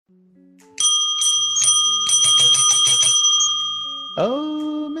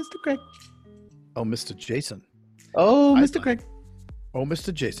Oh, Mr. Craig. Oh, Mr. Jason. Oh, Mr. Craig. Oh,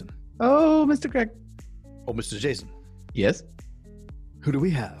 Mr. Jason. Oh, Mr. Craig. Oh, Mr. Jason. Yes? Who do we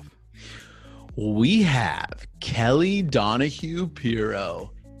have? We have Kelly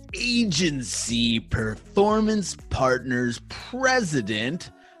Donahue-Piro, Agency Performance Partners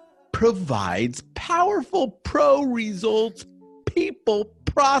President, provides powerful pro results, people,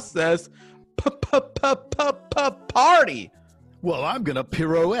 process, party. Well, I'm going to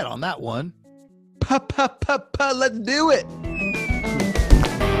pirouette on that one. Let's do it.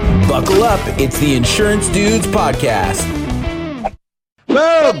 Buckle up. It's the Insurance Dudes Podcast.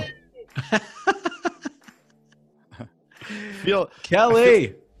 Boom.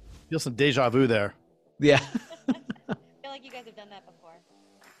 Kelly. Feel some deja vu there. Yeah. I feel like you guys have done that before.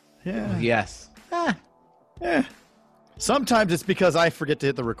 Yeah. Yes. Sometimes it's because I forget to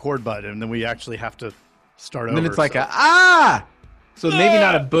hit the record button, and then we actually have to start over. And then it's like So maybe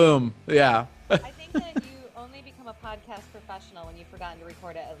not a boom. Yeah. I think that you only become a podcast professional when you've forgotten to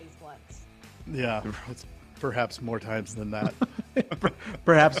record it at least once. Yeah, it's perhaps more times than that.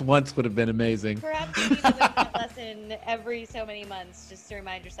 Perhaps once would have been amazing. Perhaps you need to learn that lesson every so many months just to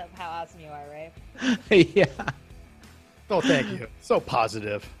remind yourself how awesome you are, right? Yeah. Oh, thank you. So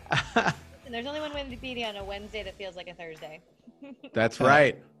positive. Listen, there's only one way to be on a Wednesday that feels like a Thursday. That's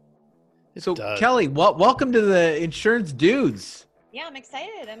right. So, does. Kelly, welcome to the Insurance Dudes. Yeah, I'm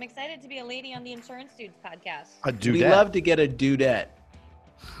excited. I'm excited to be a lady on the Insurance Dudes podcast. A dudette. We love to get a dudette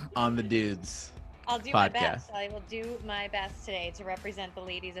on the Dudes. I'll do podcast. my best. I will do my best today to represent the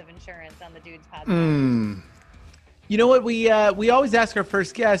ladies of insurance on the Dudes podcast. You know what? We always ask our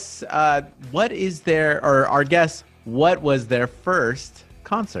first guests, what is their, or our guests, what was their first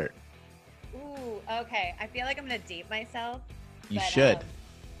concert? Ooh, okay. I feel like I'm going to date myself. You should.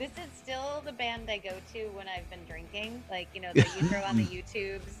 This is still the band I go to when I've been drinking. Like, you know, that you throw on the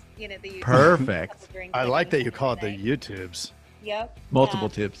YouTubes. You know, the YouTubes. Perfect. Drinks, I like that you on call it the Sunday. YouTubes. Yep. Multiple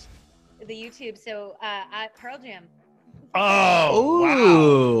tubes. The YouTube. So, Pearl Jam. Oh, wow.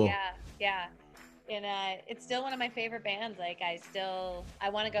 Ooh. Yeah. And it's still one of my favorite bands. Like, I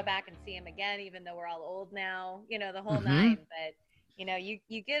want to go back and see them again, even though we're all old now. You know, the whole nine. But you know, you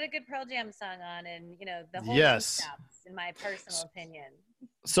get a good Pearl Jam song on, and you know the whole stops, in my personal opinion.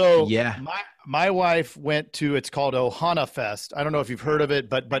 So yeah, my wife went to, it's called Ohana Fest. I don't know if you've heard of it,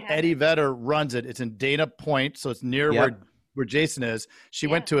 but Eddie Vedder runs it. It's in Dana Point, so it's near where Jason is. She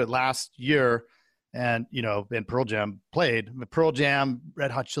went to it last year, and you know, and Pearl Jam played. Pearl Jam,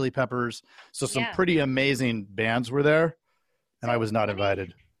 Red Hot Chili Peppers. So some pretty amazing bands were there, and I was not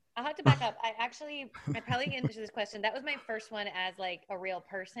invited. I'll have to back up. I probably get into this question. That was my first one as like a real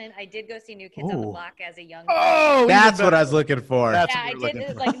person. I did go see New Kids on the Block as a young. Oh, that's what I was looking for. Yeah, I did. It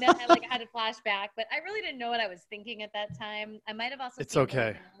was like I had a flashback, but I really didn't know what I was thinking at that time. I might have also. It's seen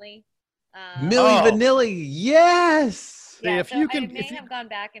okay. Milli Vanilli, yes. Yeah, if so you can, I may have gone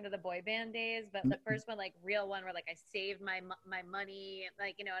back into the boy band days, but the first one, like real one, where like I saved my money,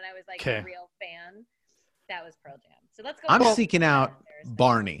 like you know, and I was like a real fan. That was Pearl Jam. So let's go. I'm seeking out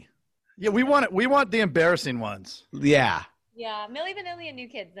Barney. Yeah, we want the embarrassing ones. Yeah. Yeah, Milli Vanilli and New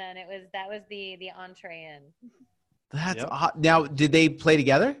Kids. Then that was the entree in. That's now. Did they play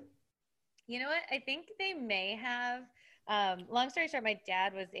together? You know what? I think they may have. Long story short, my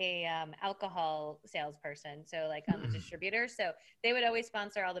dad was a alcohol salesperson, so like on the distributor. So they would always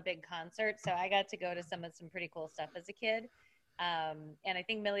sponsor all the big concerts. So I got to go to some pretty cool stuff as a kid. And I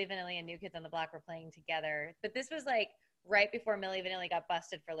think Milli Vanilli and New Kids on the Block were playing together. But this was like right before Milli Vanilli got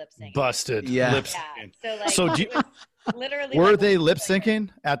busted for lip syncing. Busted. Yeah. Lip syncing. So like, so literally. Were like, they lip syncing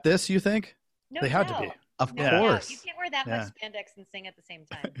at this? You think? No, they had to be. Of No, course. you can't wear that much spandex and sing at the same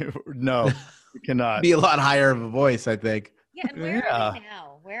time. No, you cannot. Be a lot higher of a voice, I think. Yeah, and where are they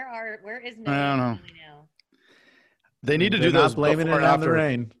now? Where is Milli I don't know. now? They need to They're do those not blaming it before and on after. the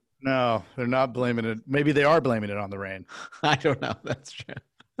rain. No, they're not blaming it. Maybe they are blaming it on the rain. I don't know. That's true.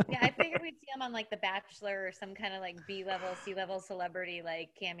 Yeah, I figured we'd see them on like The Bachelor or some kind of like B-level, C-level celebrity like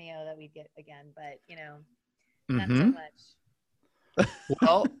cameo that we'd get again, but you know, not so much.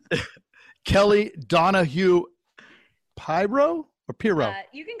 Well, Kelly Donahue-Piro or Piro?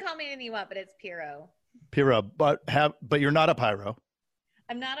 You can call me anything you want, but it's Piro. Piro, but you're not a Pyro.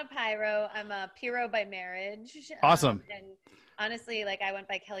 I'm not a Pyro. I'm a Piro by marriage. Awesome. And honestly, like I went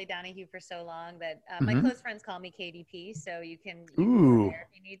by Kelly Donahue for so long that my close friends call me KDP. So you can. Ooh,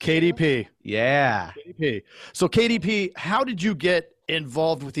 KDP. Yeah. KDP. So KDP, how did you get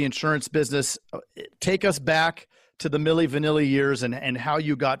involved with the insurance business? Take us back to the Milli Vanilli years and how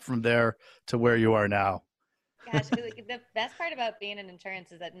you got from there to where you are now. Gosh, the best part about being in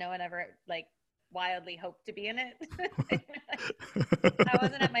insurance is that no one ever like wildly hoped to be in it. I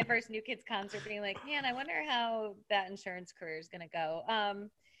wasn't at my first New Kids concert being like, man, I wonder how that insurance career is going to go.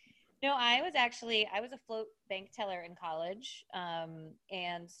 No, I was a float bank teller in college.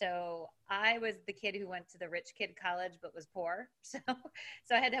 And so I was the kid who went to the rich kid college, but was poor. So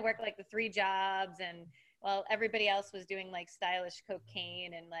I had to work like the 3 jobs, and while everybody else was doing like stylish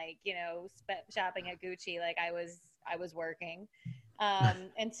cocaine and like, shopping at Gucci, like I was working.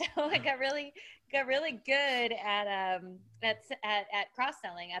 And so I got really good at cross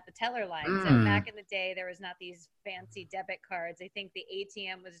selling at the teller line. So back in the day, there was not these fancy debit cards. I think the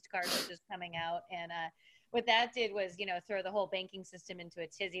ATM cards was just coming out, and what that did was throw the whole banking system into a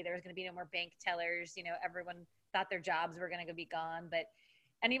tizzy. There was going to be no more bank tellers. Everyone thought their jobs were going to be gone, but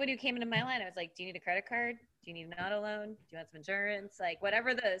anybody who came into my line, I was like, do you need a credit card? Do you need an auto loan? Do you want some insurance? Like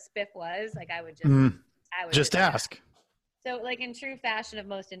whatever the spiff was, like I would just ask. So like in true fashion of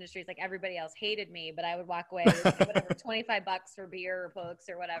most industries, like everybody else hated me, but I would walk away with whatever, $25 for beer or books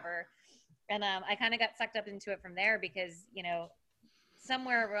or whatever. And I kind of got sucked up into it from there because,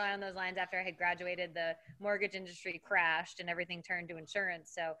 somewhere around those lines after I had graduated, the mortgage industry crashed and everything turned to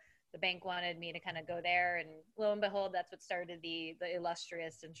insurance. So the bank wanted me to kind of go there, and lo and behold, that's what started the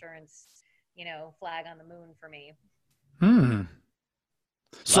illustrious insurance, flag on the moon for me.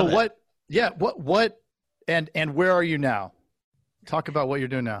 So what, and where are you now? Talk about what you're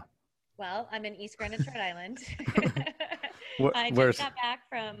doing now. Well, I'm in East Greenwich, Rhode Island. I Where's... just got back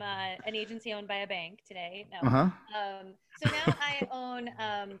from an agency owned by a bank today. No. So now I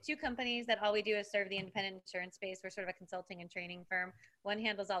own 2 companies that all we do is serve the independent insurance space. We're sort of a consulting and training firm. One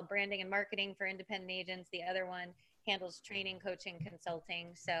handles all branding and marketing for independent agents. The other one handles training, coaching,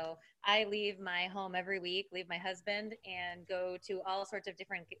 consulting. So I leave my home every week, leave my husband, and go to all sorts of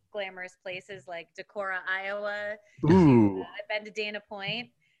different glamorous places like Decorah, Iowa. Ooh. I've been to Dana Point.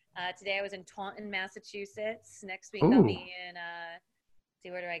 Today I was in Taunton, Massachusetts. Next week I'll be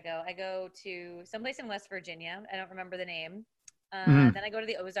in, where do I go? I go to someplace in West Virginia. I don't remember the name. Then I go to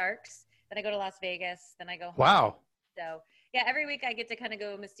the Ozarks. Then I go to Las Vegas. Then I go home. Wow. So yeah, every week I get to kind of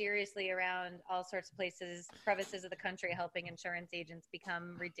go mysteriously around all sorts of places, crevices of the country, helping insurance agents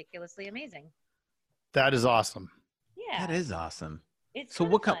become ridiculously amazing. That is awesome. Yeah. That is awesome. It's so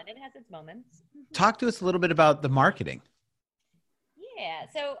fun. It has its moments. Talk to us a little bit about the marketing. Yeah.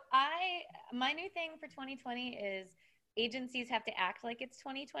 So my new thing for 2020 is agencies have to act like it's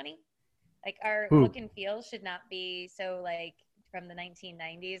 2020. Like our look and feel should not be so like from the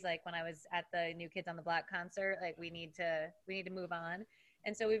 1990s, like when I was at the New Kids on the Block concert. Like we need to move on.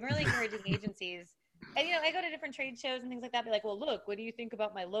 And so we've really encouraging agencies. And I go to different trade shows and things like that. Be like, well, look, what do you think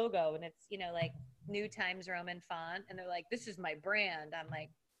about my logo? And it's like New Times Roman font, and they're like, this is my brand. I'm like,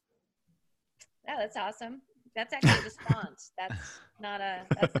 yeah, that's awesome. That's actually just font. That's not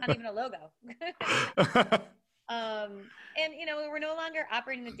even a logo. And we're no longer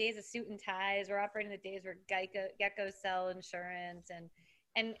operating the days of suit and ties. We're operating the days where Gecko sell insurance,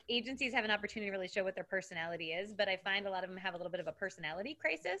 and agencies have an opportunity to really show what their personality is. But I find a lot of them have a little bit of a personality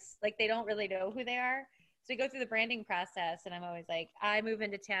crisis. Like they don't really know who they are. So we go through the branding process, and I'm always like, I move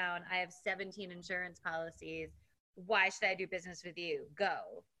into town. I have 17 insurance policies. Why should I do business with you?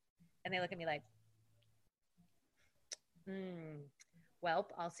 Go. And they look at me like, welp,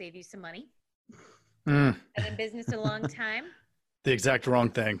 I'll save you some money. I've been in business a long time. The exact wrong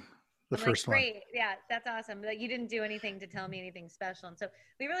thing. The I'm first like, one. Great. Yeah, that's awesome. Like you didn't do anything to tell me anything special. And so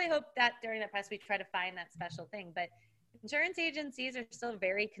we really hope that during that process we try to find that special thing. But insurance agencies are still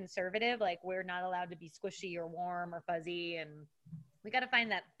very conservative. Like we're not allowed to be squishy or warm or fuzzy. And we got to find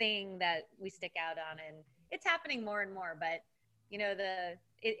that thing that we stick out on. And it's happening more and more. But,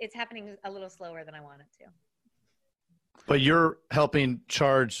 it's happening a little slower than I want it to. But you're helping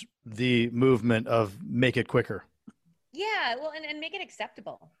charge the movement of make it quicker. Yeah, well, and make it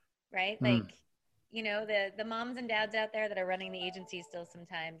acceptable, right? Like, the moms and dads out there that are running the agency still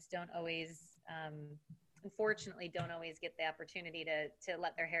sometimes don't always, unfortunately, don't always get the opportunity to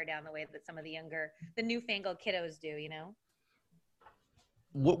let their hair down the way that some of the newfangled kiddos do,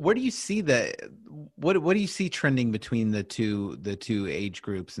 Where do you see what do you see trending between the two age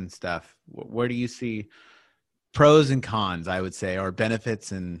groups and stuff? Where do you see pros and cons, I would say, or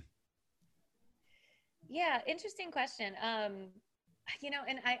benefits and... Yeah, interesting question. And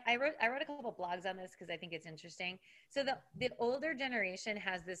I wrote a couple of blogs on this because I think it's interesting. So the older generation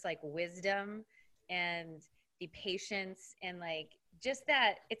has this like wisdom and the patience and like just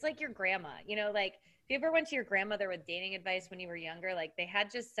that it's like your grandma, like if you ever went to your grandmother with dating advice when you were younger, like they had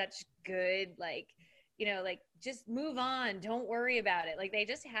just such good, like, like just move on, don't worry about it. Like they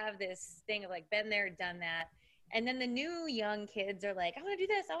just have this thing of like been there, done that. And then the new young kids are like, I want to do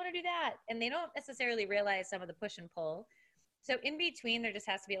this, I want to do that. And they don't necessarily realize some of the push and pull. So in between, there just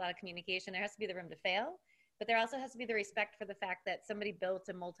has to be a lot of communication. There has to be the room to fail, but there also has to be the respect for the fact that somebody built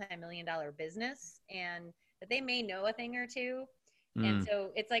a multi-million-dollar business and that they may know a thing or two. And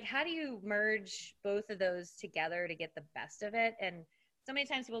so it's like, how do you merge both of those together to get the best of it? And so many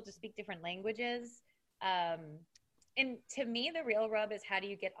times people just speak different languages. And to me, the real rub is how do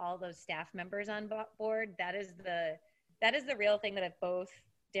you get all those staff members on board? That is the real thing, that if both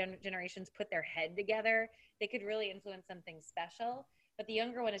generations put their head together, they could really influence something special. But the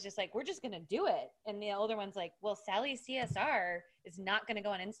younger one is just like, we're just going to do it. And the older one's like, well, Sally's CSR is not going to go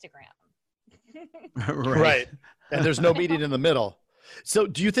on Instagram. Right. And there's no meeting in the middle. So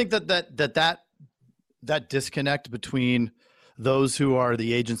do you think that disconnect between those who are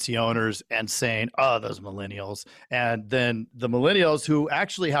the agency owners and saying, oh, those millennials, and then the millennials who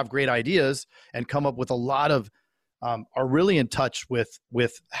actually have great ideas and come up with a lot of, are really in touch with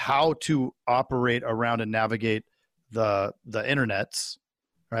how to operate around and navigate the internets,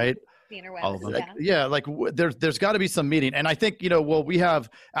 right? The interwebs, there's got to be some meeting. And I think, we have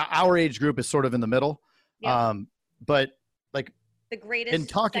our age group is sort of in the middle. Yep. But like the greatest,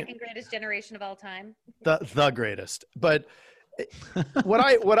 second greatest generation of all time, the greatest. But what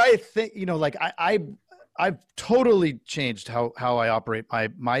I think, I've totally changed how I operate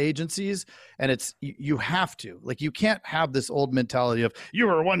my agencies, and it's, you have to, like, you can't have this old mentality of you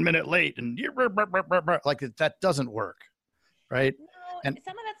were 1 minute late and like that doesn't work. Right. No, and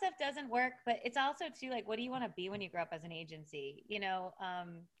some of that stuff doesn't work, but it's also too, like, what do you want to be when you grow up as an agency?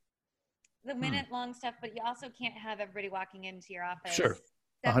 The minute long stuff, but you also can't have everybody walking into your office. Sure.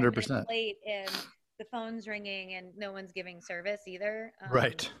 100% late and the phone's ringing and no one's giving service either.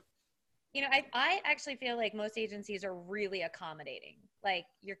 Right. I actually feel like most agencies are really accommodating. Like,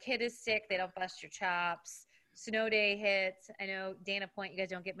 your kid is sick, they don't bust your chops. Snow day hits. I know Dana Point, you guys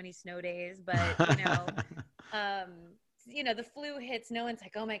don't get many snow days, but the flu hits. No one's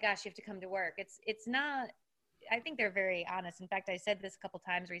like, oh my gosh, you have to come to work. It's not. I think they're very honest. In fact, I said this a couple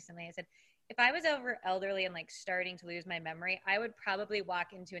times recently. I said, if I was over elderly and like starting to lose my memory, I would probably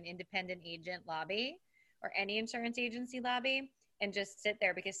walk into an independent agent lobby or any insurance agency lobby and just sit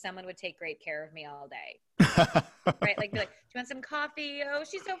there, because someone would take great care of me all day. Right? Like, be like, do you want some coffee? Oh,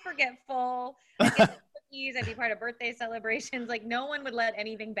 she's so forgetful. I'd get some cookies. I'd be part of birthday celebrations. Like, no one would let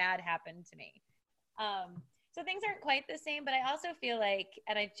anything bad happen to me. So things aren't quite the same, but I also feel like,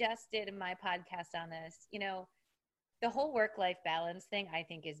 and I just did my podcast on this, the whole work-life balance thing, I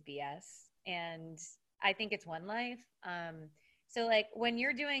think, is BS. And I think it's one life. So like, when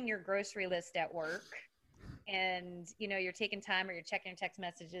you're doing your grocery list at work and, you're taking time, or you're checking your text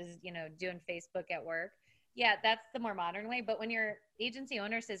messages, doing Facebook at work. Yeah, that's the more modern way. But when your agency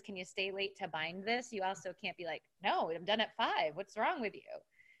owner says, can you stay late to bind this? You also can't be like, no, I'm done at 5. What's wrong with you?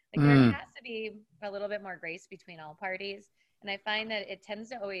 Like, there has to be a little bit more grace between all parties. And I find that it tends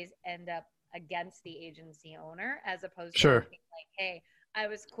to always end up against the agency owner, as opposed to being like, hey, I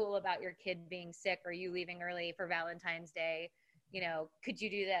was cool about your kid being sick, or you leaving early for Valentine's Day. Could you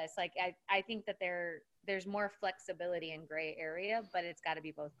do this? Like, I think that there's more flexibility in gray area, but it's got to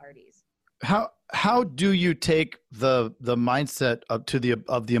be both parties. How do you take the mindset of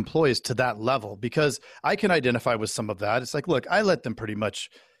the employees to that level? Because I can identify with some of that. It's like, look, I let them pretty much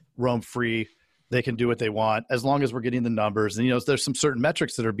roam free. They can do what they want as long as we're getting the numbers. And, there's some certain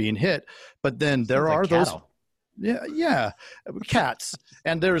metrics that are being hit, but then there are those. Yeah. Cats.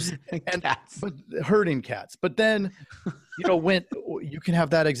 And there's cats. But herding cats. But then, when you can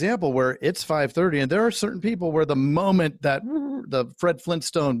have that example where it's 5:30 and there are certain people where the moment that the Fred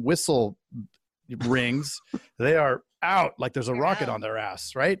Flintstone whistle rings, they are out like there's a rocket on their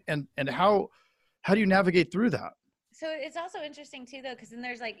ass, right? And how do you navigate through that? So it's also interesting too, though, because then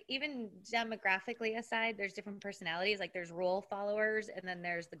there's, like, even demographically aside, there's different personalities. Like, there's rule followers, and then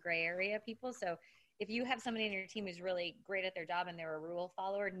there's the gray area people. So if you have somebody in your team who's really great at their job and they're a rule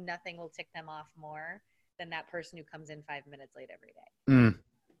follower, nothing will tick them off more than that person who comes in 5 minutes late every day.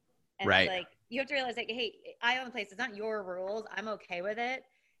 And right. Like, you have to realize, like, hey, I own the place. It's not your rules. I'm okay with it.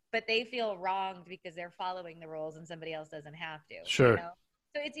 But they feel wronged because they're following the rules and somebody else doesn't have to. Sure.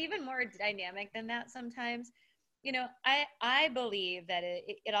 So it's even more dynamic than that sometimes. I believe that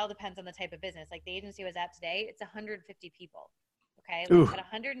it all depends on the type of business. Like, the agency I was at today, it's 150 people. Okay. Like, at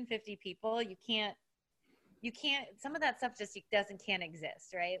 150 people, you can't, some of that stuff just can't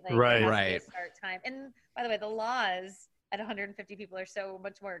exist. Right. Like, right. Start time. And by the way, the laws at 150 people are so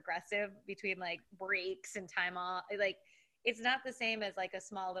much more aggressive between, like, breaks and time off. Like, it's not the same as, like, a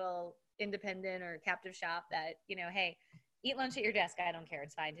small little independent or captive shop that, hey, eat lunch at your desk. I don't care.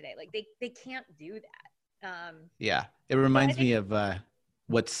 It's fine today. Like, they can't do that. Yeah. It reminds me of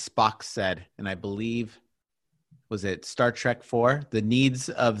what Spock said, and I believe, was it Star Trek 4? The needs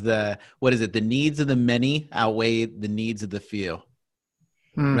of the needs of the many outweigh the needs of the few.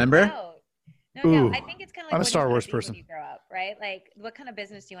 Remember? No. I think it's kind of like I'm a what Star you Wars want to be person. when you grow up, right? Like, what kind of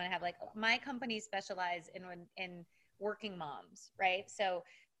business do you want to have? Like, my company specialize in working moms, right? So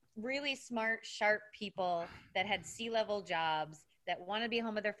really smart, sharp people that had C-level jobs, that want to be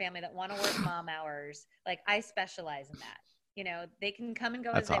home with their family, that want to work mom hours. Like, I specialize in that. You know, they can come and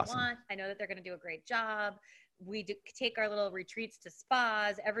go as they want. I know that they're going to do a great job. We take our little retreats to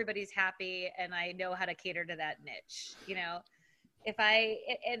spas. Everybody's happy, and I know how to cater to that niche. You know,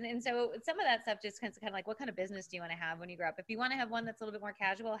 and so some of that stuff just kind of like, what kind of business do you want to have when you grow up? If you want to have one that's a little bit more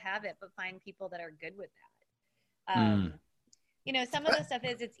casual, have it, but find people that are good with that. You know, some of the stuff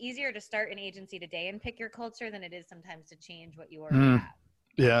is, it's easier to start an agency today and pick your culture than it is sometimes to change what you already have.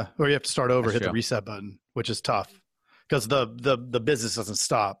 Yeah, or you have to start over, That's hit true. the reset button, which is tough because the business doesn't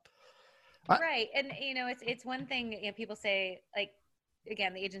stop. Right. And, you know, it's one thing, you know, people say, like,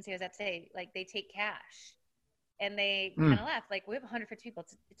 again, the agency was at say, like, they take cash, and they kind of laugh. Like, we have 150 people.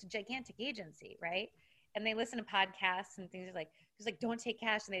 It's a gigantic agency, right? And they listen to podcasts and things like, just like, don't take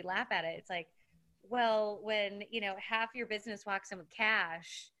cash. And they laugh at it. It's like, well, when, you know, half your business walks in with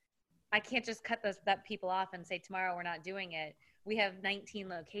cash, I can't just cut that people off and say, tomorrow we're not doing it. We have 19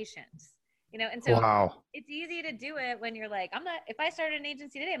 locations. You know, and so it's easy to do it when you're like, if I started an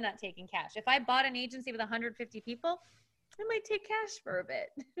agency today, I'm not taking cash. If I bought an agency with 150 people, I might take cash for a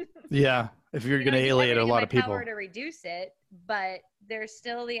bit. Yeah. If you're going to alienate a lot of people. Power to reduce it, but there's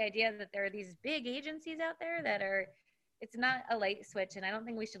still the idea that there are these big agencies out there that it's not a light switch. And I don't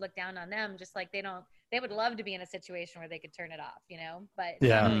think we should look down on them. Just like they would love to be in a situation where they could turn it off, you know, but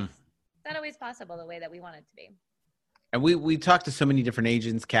it's not always possible the way that we want it to be. And we talked to so many different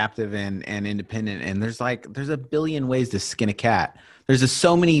agents, captive and independent, and there's a billion ways to skin a cat. There's just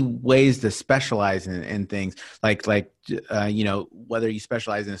so many ways to specialize in things, like you know, whether you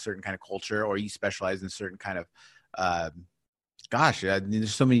specialize in a certain kind of culture or you specialize in a certain kind of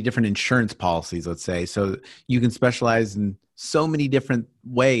there's so many different insurance policies, let's say, so you can specialize in so many different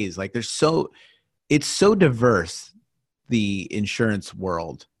ways. Like it's so diverse, the insurance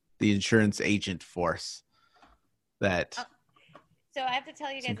world, the insurance agent force. That so I have to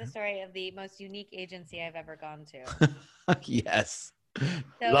tell you guys the story of the most unique agency I've ever gone to. Yes. So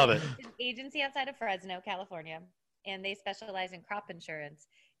love it. It's an agency outside of Fresno, California, and they specialize in crop insurance.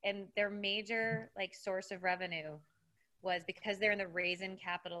 And their major source of revenue was, because they're in the raisin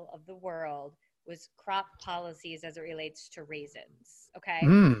capital of the world, was crop policies as it relates to raisins. Okay.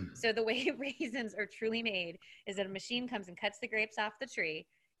 So the way raisins are truly made is that a machine comes and cuts the grapes off the tree,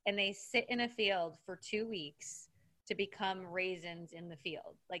 and they sit in a field for 2 weeks to become raisins in the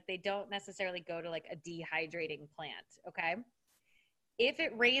field. Like, they don't necessarily go to a dehydrating plant. Okay. If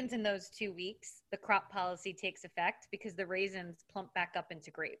it rains in those 2 weeks, the crop policy takes effect because the raisins plump back up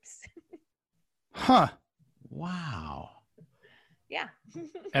into grapes. Huh. Wow. Yeah.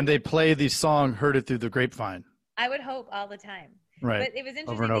 And they play the song "Heard It Through the Grapevine." I would hope all the time. Right. But it was interesting.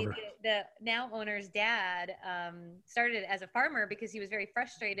 Over and over. The now owner's dad started as a farmer because he was very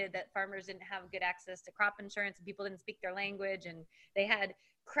frustrated that farmers didn't have good access to crop insurance and people didn't speak their language, and they had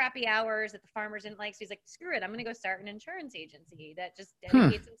crappy hours that the farmers didn't like. So he's like, screw it, I'm going to go start an insurance agency that just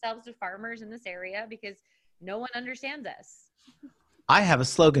dedicates themselves to farmers in this area because no one understands us. I have a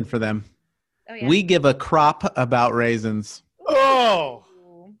slogan for them. Oh, yeah? We give a crop about raisins. Oh.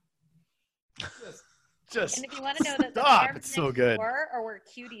 Just and if you want to know that the stop, farms it's so next good. door are where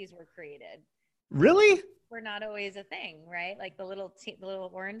cuties were created. Really? Were not always a thing, right? Like the little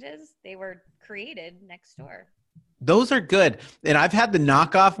oranges, they were created next door. Those are good. And I've had the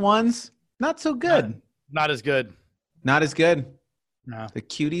knockoff ones. Not so good. Not as good. Not as good. No. The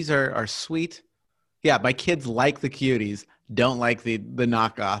cuties are sweet. Yeah, my kids like the cuties, don't like the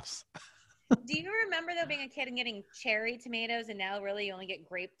knockoffs. Do you remember, though, being a kid and getting cherry tomatoes, and now really you only get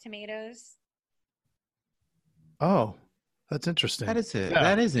grape tomatoes? Oh, that's interesting. That is it. Yeah.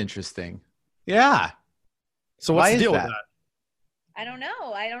 That is interesting. Yeah. So what's the deal with that? I don't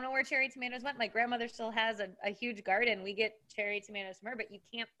know. I don't know where cherry tomatoes went. My grandmother still has a huge garden. We get cherry tomatoes from her, but you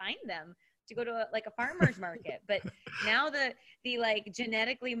can't find them to go to a farmer's market. But now the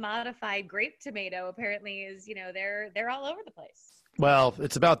genetically modified grape tomato apparently is, they're all over the place. Well,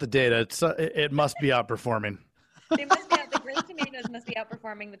 it's about the data. It must be outperforming. They must be the grape tomatoes must be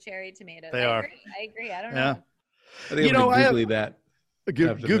outperforming the cherry tomatoes. They are. I agree. I don't know. I think Googly that.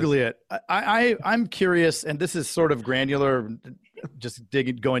 Googly it. I'm curious, and this is sort of granular, just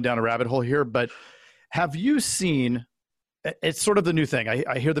going down a rabbit hole here, but have you seen, it's sort of the new thing.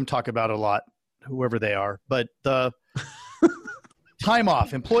 I hear them talk about it a lot. whoever they are, but the time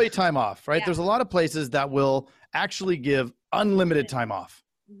off, employee time off, right? Yeah. There's a lot of places that will actually give unlimited time off.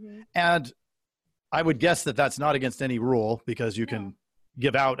 Mm-hmm. And I would guess that that's not against any rule because you can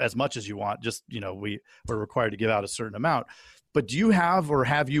give out as much as you want. Just, we're required to give out a certain amount. But do you have or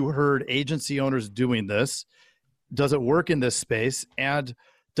have you heard agency owners doing this? Does it work in this space? And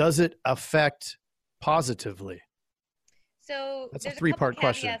does it affect positively? So that's a there's three-part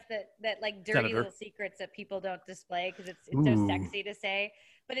question. That like dirty Senator. little secrets that people don't display because it's so sexy to say,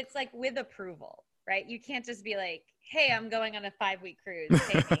 but it's like with approval, right? You can't just be like, hey, I'm going on a 5-week cruise.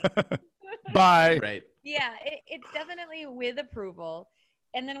 Pay me. Bye. Right. Yeah, it's definitely with approval.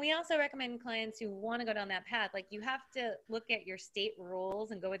 And then we also recommend clients who want to go down that path. Like you have to look at your state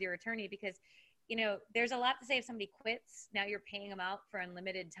rules and go with your attorney because, there's a lot to say if somebody quits, now you're paying them out for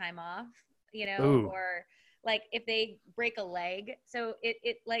unlimited time off, or like if they break a leg. So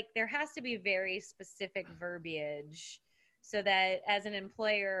it like there has to be very specific verbiage so that as an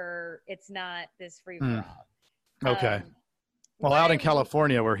employer, it's not this free for all. Okay. Well, out in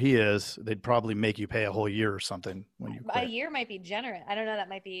California where he is, they'd probably make you pay a whole year or something when you quit. A year might be generous. I don't know. That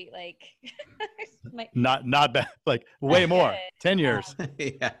might be like not bad. Like way more. 10 years.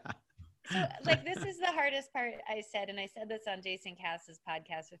 Yeah. So like this is the hardest part. I said this on Jason Cass's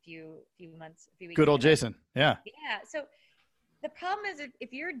podcast a few weeks. Good old ago. Jason. Yeah. Yeah. So the problem is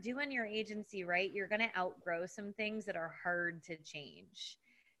if you're doing your agency right, you're going to outgrow some things that are hard to change.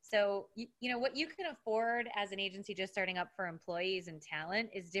 So, what you can afford as an agency just starting up for employees and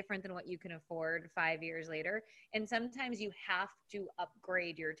talent is different than what you can afford 5 years later. And sometimes you have to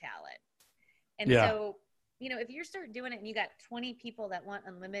upgrade your talent. And so, if you start doing it and you got 20 people that want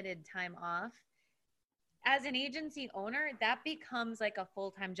unlimited time off, as an agency owner, that becomes like a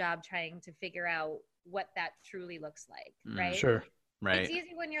full-time job trying to figure out what that truly looks like, right? Sure. Right. It's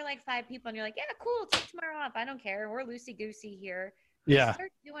easy when you're like 5 people and you're like, yeah, cool, take tomorrow off. I don't care. We're loosey-goosey here. Yeah. You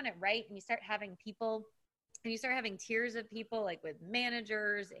start doing it right and you start having people and you start having tiers of people like with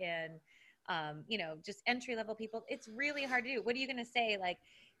managers and just entry-level people. It's really hard to do. What are you going to say? Like,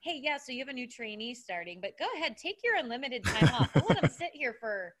 hey, yeah, so you have a new trainee starting, but go ahead, take your unlimited time off. We'll let them sit here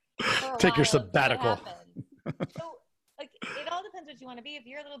for a take your while sabbatical. So like, it all depends what you want to be. If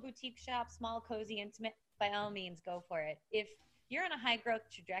you're a little boutique shop, small, cozy, intimate, by all means, go for it. If you're on a high growth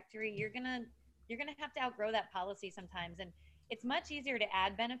trajectory, you're gonna have to outgrow that policy sometimes. And it's much easier to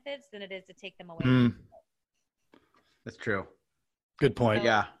add benefits than it is to take them away. That's true. Good point. So,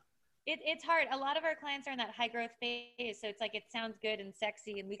 yeah. It's hard. A lot of our clients are in that high growth phase. So it's like, it sounds good and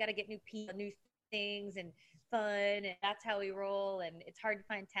sexy and we got to get new people, new things and fun. And that's how we roll. And it's hard to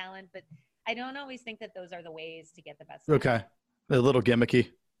find talent, but I don't always think that those are the ways to get the best. Okay. A little gimmicky.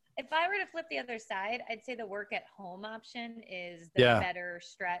 If I were to flip the other side, I'd say the work at home option is the better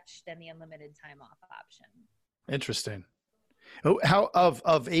stretch than the unlimited time off option. Interesting. How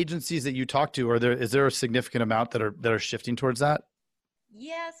of agencies that you talk to, is there a significant amount that are shifting towards that?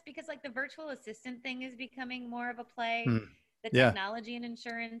 Yes, because like the virtual assistant thing is becoming more of a play. The technology in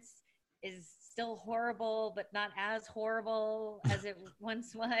insurance is still horrible, but not as horrible as it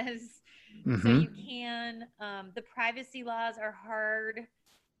once was. So you can, the privacy laws are hard.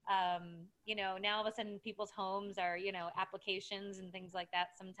 Now all of a sudden people's homes are, applications and things like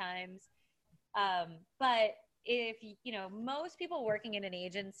that sometimes. But if, most people working in an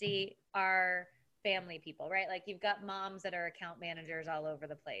agency are family people, right? Like you've got moms that are account managers all over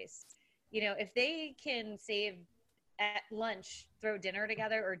the place. If they can save at lunch, throw dinner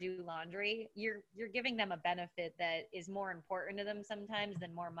together or do laundry, you're giving them a benefit that is more important to them sometimes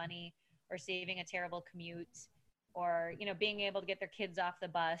than more money or saving a terrible commute or, being able to get their kids off the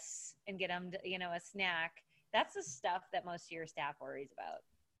bus and get them, a snack. That's the stuff that most of your staff worries about.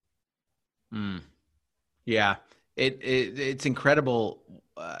 Yeah. It's incredible.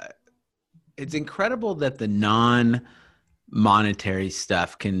 It's incredible that the non-monetary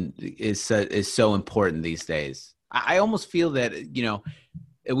stuff is so important these days. I almost feel that,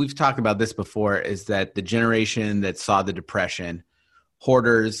 we've talked about this before, is that the generation that saw the Depression,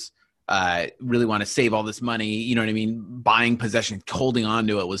 hoarders, really want to save all this money, you know what I mean? Buying possession, holding on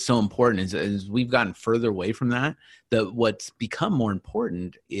to it was so important. As we've gotten further away from that, what's become more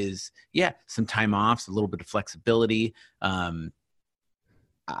important is, some time off, a little bit of flexibility.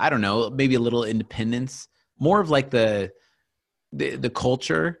 I don't know, maybe a little independence, more of like the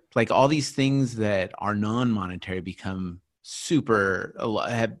culture, like all these things that are non-monetary become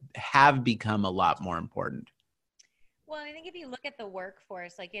have become a lot more important. Well, I think if you look at the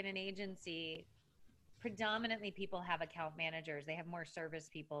workforce, like in an agency, predominantly people have account managers. They have more service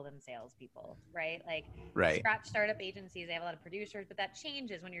people than salespeople, right? Like scratch startup agencies, they have a lot of producers, but that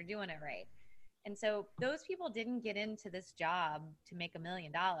changes when you're doing it right. And so those people didn't get into this job to make $1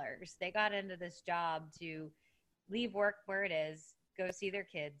 million. They got into this job to leave work where it is, go see their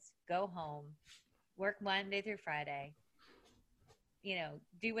kids, go home, work Monday through Friday,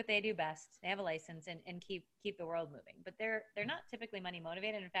 do what they do best. They have a license and keep the world moving. But they're not typically money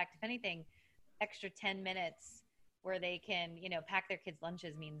motivated. In fact, if anything, extra 10 minutes where they can, pack their kids'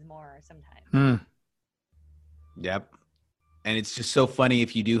 lunches means more sometimes. Yep. And it's just so funny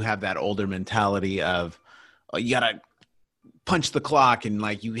if you do have that older mentality of, oh, you got to punch the clock and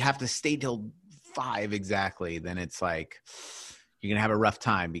like you have to stay till 5 exactly. Then it's like you're going to have a rough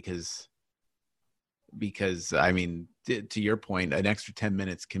time because I mean, to your point, an extra 10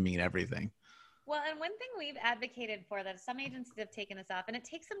 minutes can mean everything. Well, and one thing we've advocated for that some agencies have taken us off, and it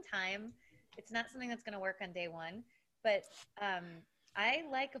takes some time. It's not something that's going to work on day one, but I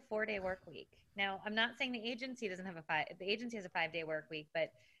like a 4-day work week. Now, I'm not saying the agency has a 5-day work week,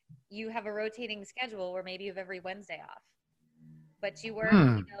 but you have a rotating schedule where maybe you have every Wednesday off, but you work,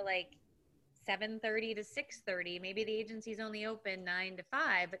 like 7:30 to 6:30. Maybe the agency's only open 9 to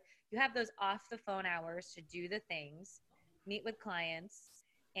 5, but you have those off the phone hours to do the things, meet with clients.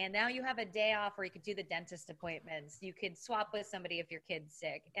 And now you have a day off where you could do the dentist appointments. You could swap with somebody if your kid's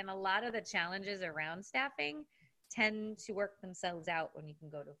sick. And a lot of the challenges around staffing tend to work themselves out when you can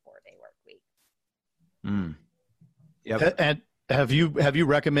go to a 4-day work week. Yep. And have you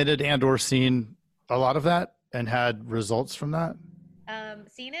recommended and or seen a lot of that and had results from that?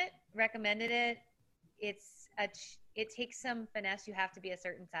 Seen it, recommended it. It takes some finesse. You have to be a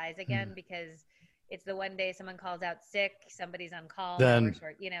certain size again because it's the one day someone calls out sick, somebody's on call, then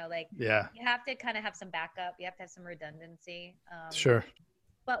short, you have to kind of have some backup. You have to have some redundancy. Sure.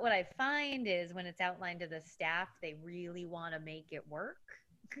 But what I find is when it's outlined to the staff, they really want to make it work.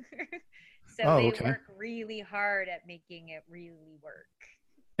 So they work really hard at making it really work.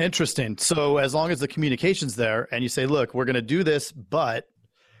 Interesting. So as long as the communication's there and you say, look, we're going to do this, but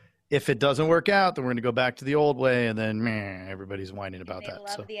if it doesn't work out, then we're going to go back to the old way. And then everybody's whining about that.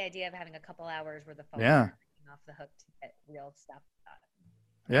 They love the idea of having a couple hours where the phone is off the hook to get real stuff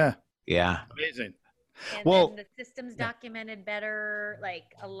done. Yeah. Yeah. Amazing. And then the system's documented better, like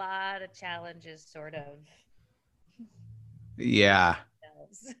a lot of challenges sort of. Yeah.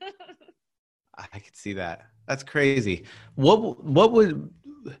 I could see that. That's crazy. What would,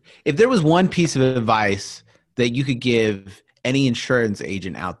 if there was one piece of advice that you could give any insurance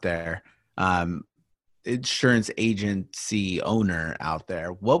agent out there, insurance agency owner out there,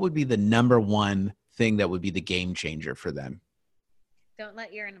 what would be the number one thing that would be the game changer for them? Don't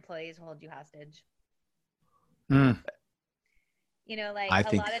let your employees hold you hostage. I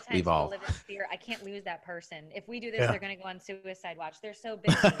think a lot of times people live in fear. I can't lose that person. If we do this, they're going to go on suicide watch. They're so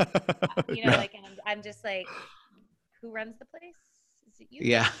busy. And I'm just like, who runs the place? Is it you?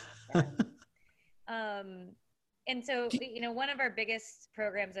 Yeah. And so, one of our biggest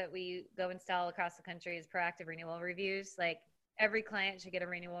programs that we go install across the country is proactive renewal reviews. Like every client should get a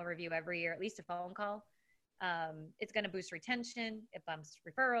renewal review every year, at least a phone call. It's going to boost retention. It bumps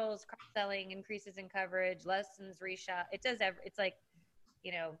referrals, cross-selling, increases in coverage, lessens reshop. It does. It's like,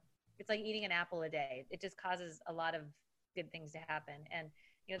 it's like eating an apple a day. It just causes a lot of good things to happen. And,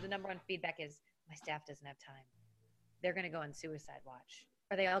 the number one feedback is my staff doesn't have time. They're going to go on suicide watch.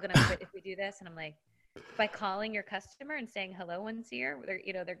 Are they all going to quit if we do this? And I'm like, by calling your customer and saying hello once a year,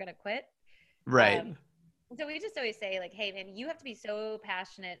 they're going to quit. Right. So we just always say like, hey man, you have to be so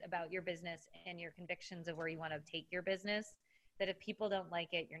passionate about your business and your convictions of where you want to take your business that if people don't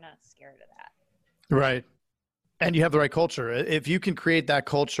like it, you're not scared of that. Right. And you have the right culture. If you can create that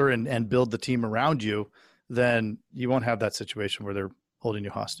culture and build the team around you, then you won't have that situation where they're holding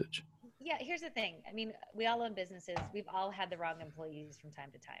you hostage. Yeah. Here's the thing. I mean, we all own businesses. We've all had the wrong employees from time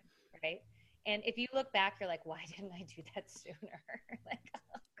to time. Right. And if you look back, you're like, why didn't I do that sooner? Like,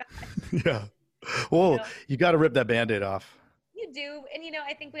 oh God. Yeah. Well, you got to rip that Band-Aid off. You do. And,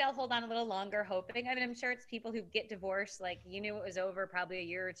 I think we all hold on a little longer hoping. I mean, I'm sure it's people who get divorced. Like you knew it was over probably a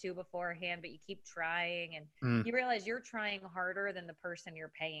year or two beforehand, but you keep trying and you realize you're trying harder than the person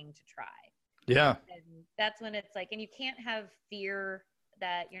you're paying to try. Yeah. And that's when it's like, and you can't have fear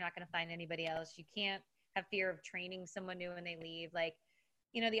that you're not going to find anybody else. You can't have fear of training someone new when they leave. Like,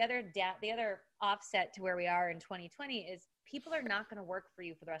 the other offset to where we are in 2020 is people are not going to work for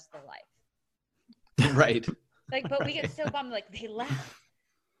you for the rest of their life. Right. Like, but we get so bummed, like they left.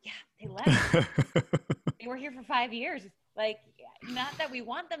 Yeah, they left. They were here for 5 years. Like, not that we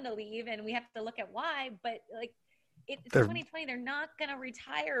want them to leave and we have to look at why, but like it's 2020, they're not going to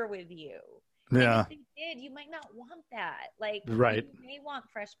retire with you. Yeah. And if they did, you might not want that. Like, right. You may want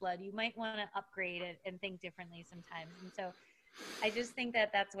fresh blood. You might want to upgrade it and think differently sometimes. And so I just think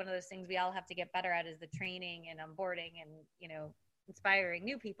that that's one of those things we all have to get better at, is the training and onboarding and, inspiring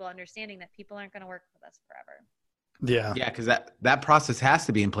new people, understanding that people aren't going to work with us forever. Yeah. Yeah. Cause that process has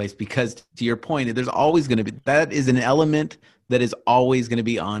to be in place, because to your point, there's always going to be, that is an element that is always going to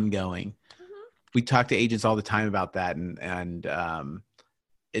be ongoing. Mm-hmm. We talk to agents all the time about that. And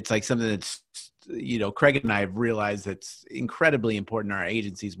it's like something that's, Craig and I have realized that's incredibly important in our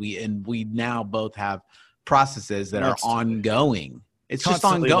agencies. We now both have processes that are ongoing. It's just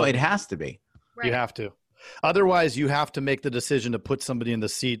ongoing. It has to be. Right. You have to. Otherwise, you have to make the decision to put somebody in the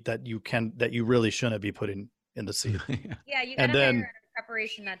seat that you really shouldn't be putting in the seat. Yeah, you got to hire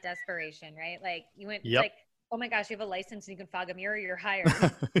preparation, not desperation, right? Like you went, like, oh my gosh, you have a license and you can fog a mirror, you're hired.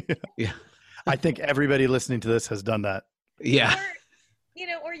 Yeah. I think everybody listening to this has done that. Yeah.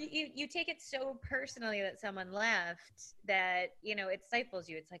 Or you take it so personally that someone left that, it stifles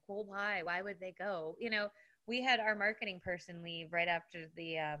you. It's like, well, why? Why would they go? We had our marketing person leave right after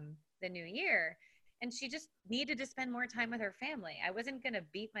the new year, and she just needed to spend more time with her family. I wasn't going to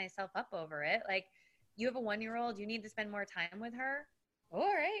beat myself up over it. Like, you have a 1-year-old, you need to spend more time with her. All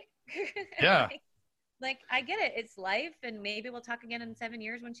right. Yeah. like, I get it. It's life, and maybe we'll talk again in 7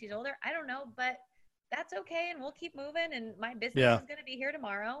 years when she's older. I don't know, but that's okay. And we'll keep moving. And my business is going to be here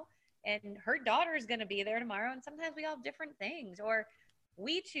tomorrow, and her daughter is going to be there tomorrow. And sometimes we all have different things, or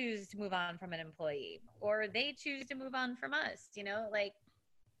we choose to move on from an employee, or they choose to move on from us. Like,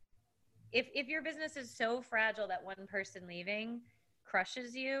 if your business is so fragile that one person leaving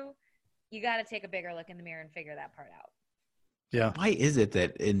crushes you, you got to take a bigger look in the mirror and figure that part out. Yeah. Why is it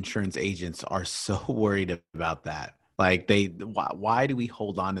that insurance agents are so worried about that? Like, why do we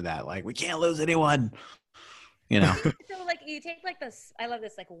hold on to that? Like, we can't lose anyone, So like, you take like this, I love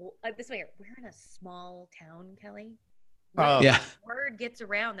this, like this way, we're in a small town, Kelly. Yeah. Word gets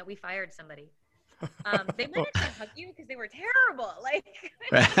around that we fired somebody. They might actually hug you because they were terrible. Like,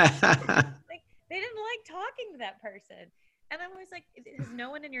 like, they didn't like talking to that person. And I'm always like, has no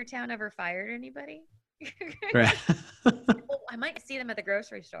one in your town ever fired anybody? Right. Well, I might see them at the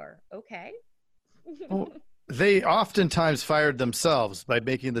grocery store. Okay. Well, they oftentimes fired themselves by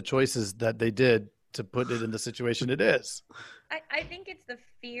making the choices that they did to put it in the situation it is. I think it's the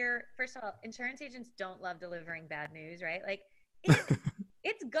fear. First of all, insurance agents don't love delivering bad news, right? Like,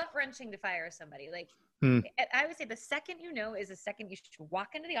 it's gut-wrenching to fire somebody. Like, I would say the second is the second you should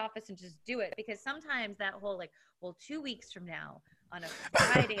walk into the office and just do it, because sometimes that whole, like, well, 2 weeks from now on a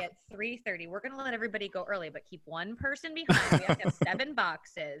Friday at 3:30, we're going to let everybody go early, but keep one person behind. We have to have 7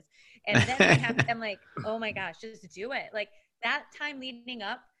 boxes. And then we have, I'm like, oh my gosh, just do it. Like, that time leading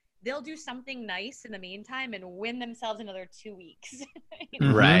up, they'll do something nice in the meantime and win themselves another 2 weeks.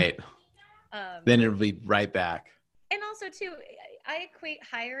 Right. Then it'll be right back. And also, too, I equate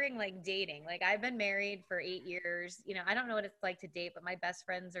hiring like dating. Like, I've been married for 8 years. I don't know what it's like to date, but my best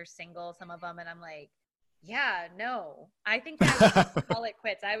friends are single, some of them. And I'm like, yeah, no. I think I would call it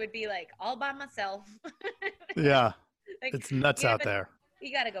quits. I would be like all by myself. Yeah. Like, it's nuts out there.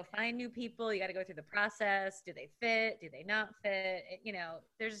 You got to go find new people. You got to go through the process. Do they fit? Do they not fit?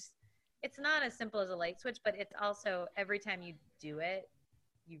 It's not as simple as a light switch, but it's also, every time you do it,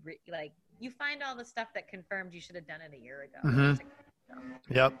 you find all the stuff that confirmed you should have done it a year ago.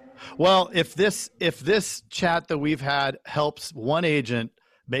 Mm-hmm. Yep. Well, if this chat that we've had helps one agent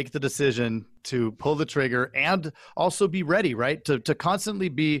make the decision to pull the trigger and also be ready, right? To constantly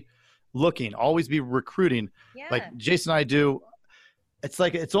be looking, always be recruiting. Yeah. Like Jason and I do. It's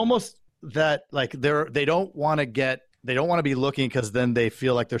like, it's almost that like they don't want to be looking, because then they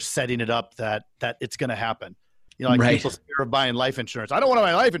feel like they're setting it up that it's going to happen. Like, right. People's fear of buying life insurance. I don't want to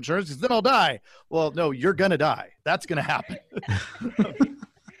buy life insurance because then I'll die. Well, no, you're going to die. That's going to happen.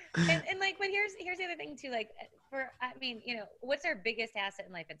 and like, but here's the other thing too. Like, what's our biggest asset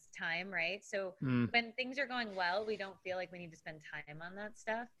in life? It's time, right? So when things are going well, we don't feel like we need to spend time on that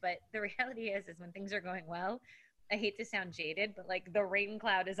stuff. But the reality is when things are going well, I hate to sound jaded, but like, the rain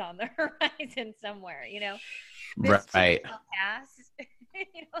cloud is on the horizon somewhere, This right. too shall pass.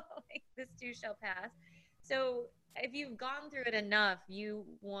 Like, this too shall pass. So if you've gone through it enough, you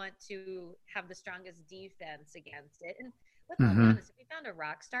want to have the strongest defense against it. And let's be honest, if we found a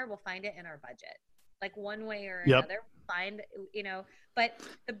rock star, we'll find it in our budget. Like, one way or another, but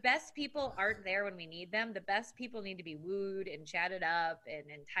the best people aren't there when we need them. The best people need to be wooed and chatted up and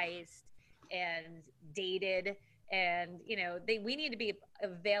enticed and dated. And, we need to be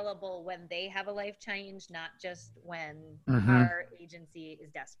available when they have a life change, not just when our agency is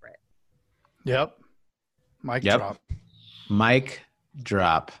desperate. Yep. Mic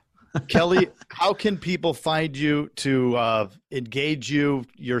drop. Kelly, how can people find you to engage you,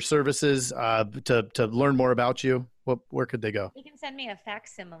 your services, to learn more about you? Where could they go? You can send me a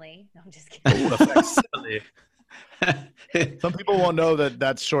facsimile. No, I'm just kidding. Ooh, a facsimile. Some people won't know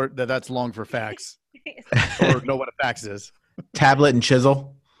that's short. That's long for fax, or know what a fax is. Tablet and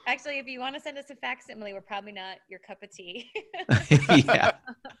chisel. Actually, if you want to send us a facsimile, we're probably not your cup of tea. Yeah.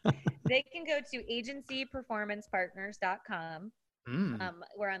 They can go to agencyperformancepartners.com.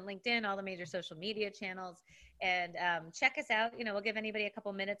 We're on LinkedIn, all the major social media channels, and check us out. We'll give anybody a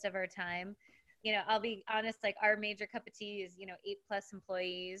couple minutes of our time. I'll be honest, like our major cup of tea is, 8+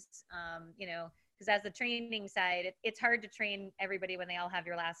 employees, because as the training side, it's hard to train everybody when they all have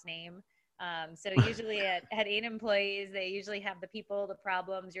your last name. So usually at 8 employees, they usually have the people, the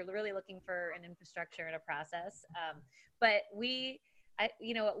problems. You're really looking for an infrastructure and a process. But we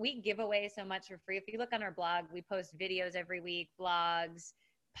give away so much for free. If you look on our blog, we post videos every week, blogs,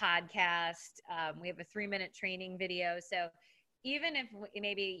 podcasts. We have a 3-minute training video. So even if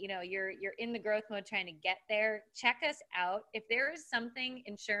maybe, you're in the growth mode trying to get there, check us out. If there is something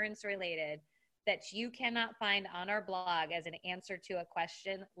insurance related that you cannot find on our blog as an answer to a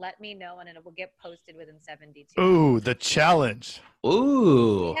question, let me know and it will get posted within 72 hours. Ooh, the challenge.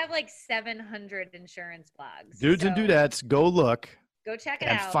 Ooh. We have like 700 insurance blogs. Dudes and dudettes, go look. Go check it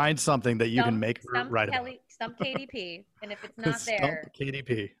and out. Find something that you can make right about. Stump KDP. And if it's not there,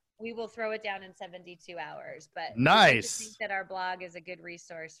 KDP. We will throw it down in 72 hours. But nice. I think that our blog is a good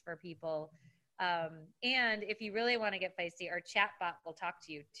resource for people. And if you really want to get feisty, our chat bot will talk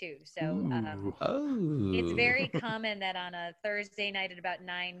to you too. So it's very common that on a Thursday night at about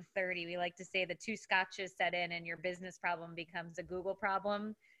 9:30, we like to say the 2 scotches set in and your business problem becomes a Google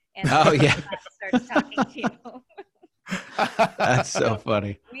problem. And starts talking to you. That's so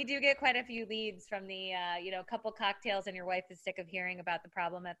funny. We do get quite a few leads from the, a couple cocktails and your wife is sick of hearing about the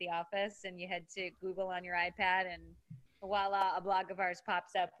problem at the office and you head to Google on your iPad and voila, a blog of ours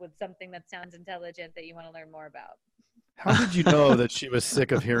pops up with something that sounds intelligent that you want to learn more about. How did you know that she was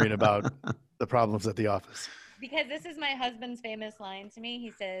sick of hearing about the problems at the office? Because this is my husband's famous line to me.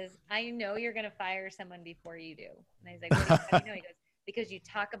 He says, I know you're going to fire someone before you do. And he's like, how do you know? He goes, because you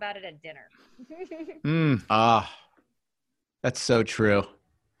talk about it at dinner. That's so true.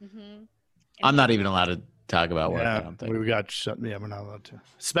 Mm-hmm. I'm not even allowed to talk about work. I don't think. We got shut. Yeah, we're not allowed to.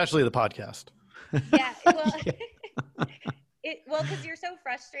 Especially the podcast. Yeah. Well, because you're so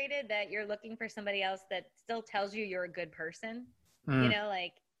frustrated that you're looking for somebody else that still tells you you're a good person.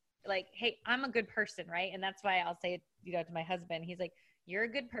 Like, hey, I'm a good person, right? And that's why I'll say it, to my husband. He's like, you're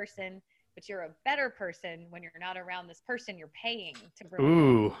a good person, but you're a better person when you're not around this person you're paying to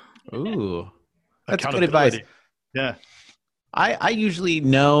bring. Ooh. That's good advice. Yeah. I usually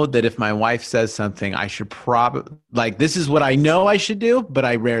know that if my wife says something, I should this is what I know I should do, but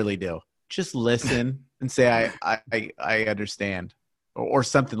I rarely do. Just listen and say, I understand or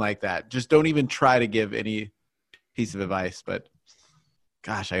something like that. Just don't even try to give any piece of advice, but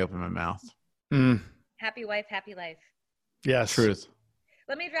gosh, I open my mouth. Happy wife, happy life. Yes. Truth.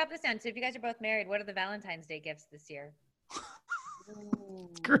 Let me drop this down. So if you guys are both married, what are the Valentine's Day gifts this year?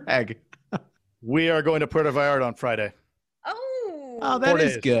 Greg. We are going to Puerto Vallarta on Friday. Oh, that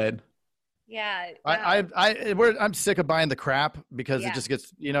is good. Yeah. Wow. I'm sick of buying the crap because it just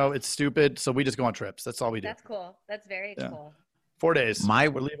gets, it's stupid. So we just go on trips. That's all we do. That's cool. That's very cool. 4 days. My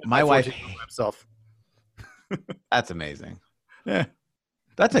wife himself. That's amazing. Yeah.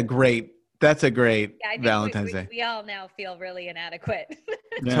 That's a great Valentine's Day. We all now feel really inadequate.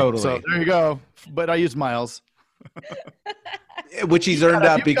 Yeah. Totally. So there you go. But I use miles. Which he's earned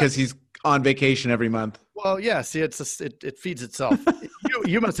up because he's on vacation every month. Well, yeah. See, it feeds itself.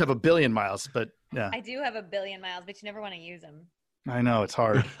 you must have 1 billion miles, but yeah. I do have 1 billion miles, but you never want to use them. I know it's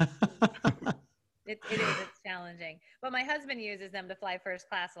hard. It is. It's challenging. But my husband uses them to fly first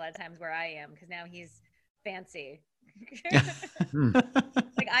class a lot of times where I am because now he's fancy.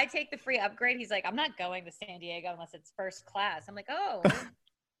 Like I take the free upgrade. He's like, I'm not going to San Diego unless it's first class. I'm like, oh.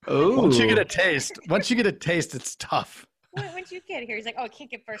 Once you get a taste, it's tough. Once you get here, he's like, oh, I can't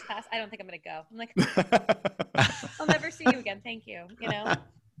get first class. I don't think I'm going to go. I'm like, I'll never see you again. Thank you.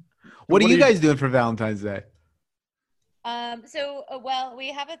 What are you guys doing for Valentine's Day? Well,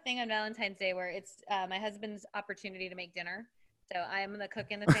 we have a thing on Valentine's Day where it's my husband's opportunity to make dinner. So I am the cook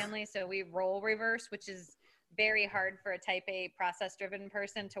in the family. So we role reverse, which is very hard for a type A process-driven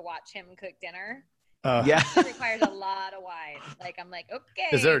person to watch him cook dinner. Yeah, it requires a lot of wine. Like I'm like,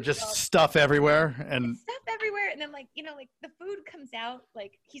 okay. Is there just stuff everywhere and stuff everywhere? And then like the food comes out.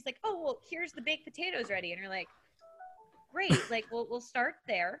 Like he's like, oh well, here's the baked potatoes ready, and you're like, great. Like we'll start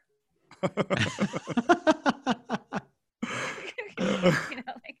there. Like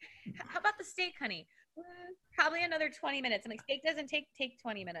how about the steak, honey? probably another 20 minutes. I'm like, steak doesn't take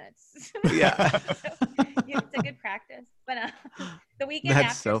 20 minutes. Yeah. So, it's a good practice. But the weekend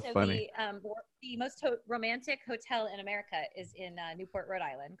That's after, so funny. The most romantic hotel in America is in Newport, Rhode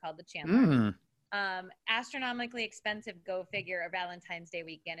Island, called the Chandler. Astronomically expensive, go figure, a Valentine's Day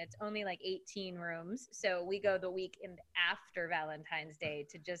weekend. It's only like 18 rooms. So we go the weekend after Valentine's Day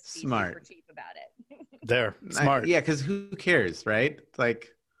to just be super cheap about it. Smart. Yeah, because who cares, right? Like,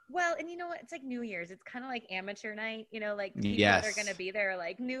 well, and you know what? It's like New Year's. It's kind of like amateur night, like people that are going to be there are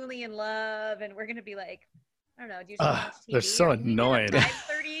like newly in love, and we're going to be like, I don't know, do you watch TV? They're so annoying.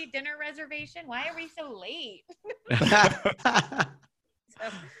 5:30 dinner reservation? Why are we so late? So,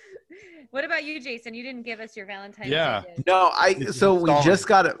 what about you, Jason? You didn't give us your Valentine's Day dish. No, we just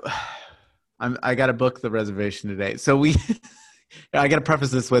got it. I got to book the reservation today. So I got to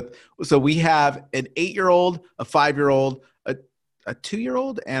preface this with, so we have an 8-year-old, a 5-year-old, a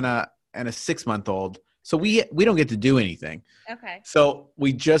 2-year-old, and a 6-month-old. So we don't get to do anything. Okay. So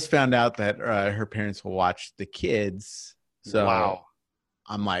we just found out that her parents will watch the kids. So wow.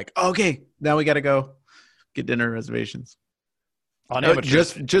 I'm like, okay, now we got to go get dinner reservations.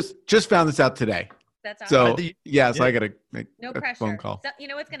 Just found this out today. That's awesome. So so I got to make no a pressure. phone call. So, you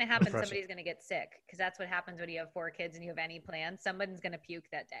know what's going to happen? Somebody's going to get sick, because that's what happens when you have 4 kids and you have any plans. Someone's going to puke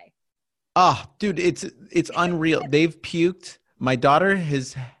that day. Oh, dude, it's unreal. They've puked. My daughter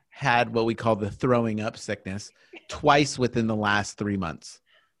has had what we call the throwing up sickness twice within the last 3 months.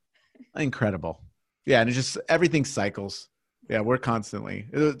 Incredible. Yeah, and it's just everything cycles. Yeah, we're constantly.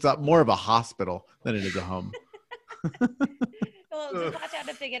 It's more of a hospital than it is a home. Well, just watch out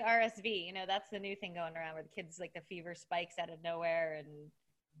if they get RSV. That's the new thing going around where the kids, like, the fever spikes out of nowhere. And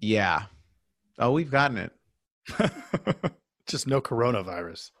yeah. Oh, we've gotten it. Just no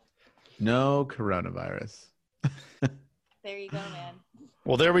coronavirus. No coronavirus. There you go, man.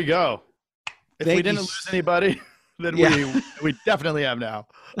 Well, there we go. If we didn't lose anybody, then we definitely have now.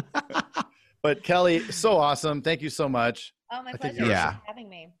 But Kelly, so awesome. Thank you so much. Oh, my pleasure. Thanks for having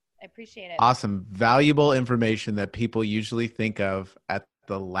me. I appreciate it. Awesome. Valuable information that people usually think of at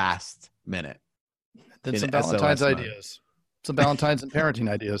the last minute. Then some Valentine's ideas. Some Valentine's and parenting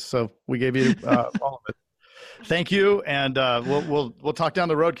ideas. So we gave you all of it. Thank you. And we'll talk down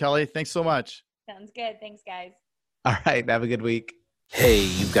the road, Kelly. Thanks so much. Sounds good. Thanks, guys. All right. Have a good week. Hey,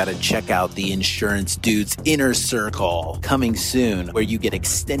 you've got to check out the Insurance Dudes Inner Circle, coming soon, where you get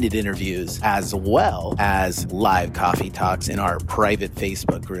extended interviews as well as live coffee talks in our private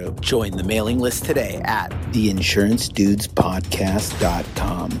Facebook group. Join the mailing list today at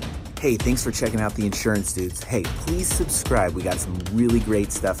theinsurancedudespodcast.com. Hey, thanks for checking out The Insurance Dudes. Hey, please subscribe. We got some really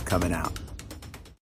great stuff coming out.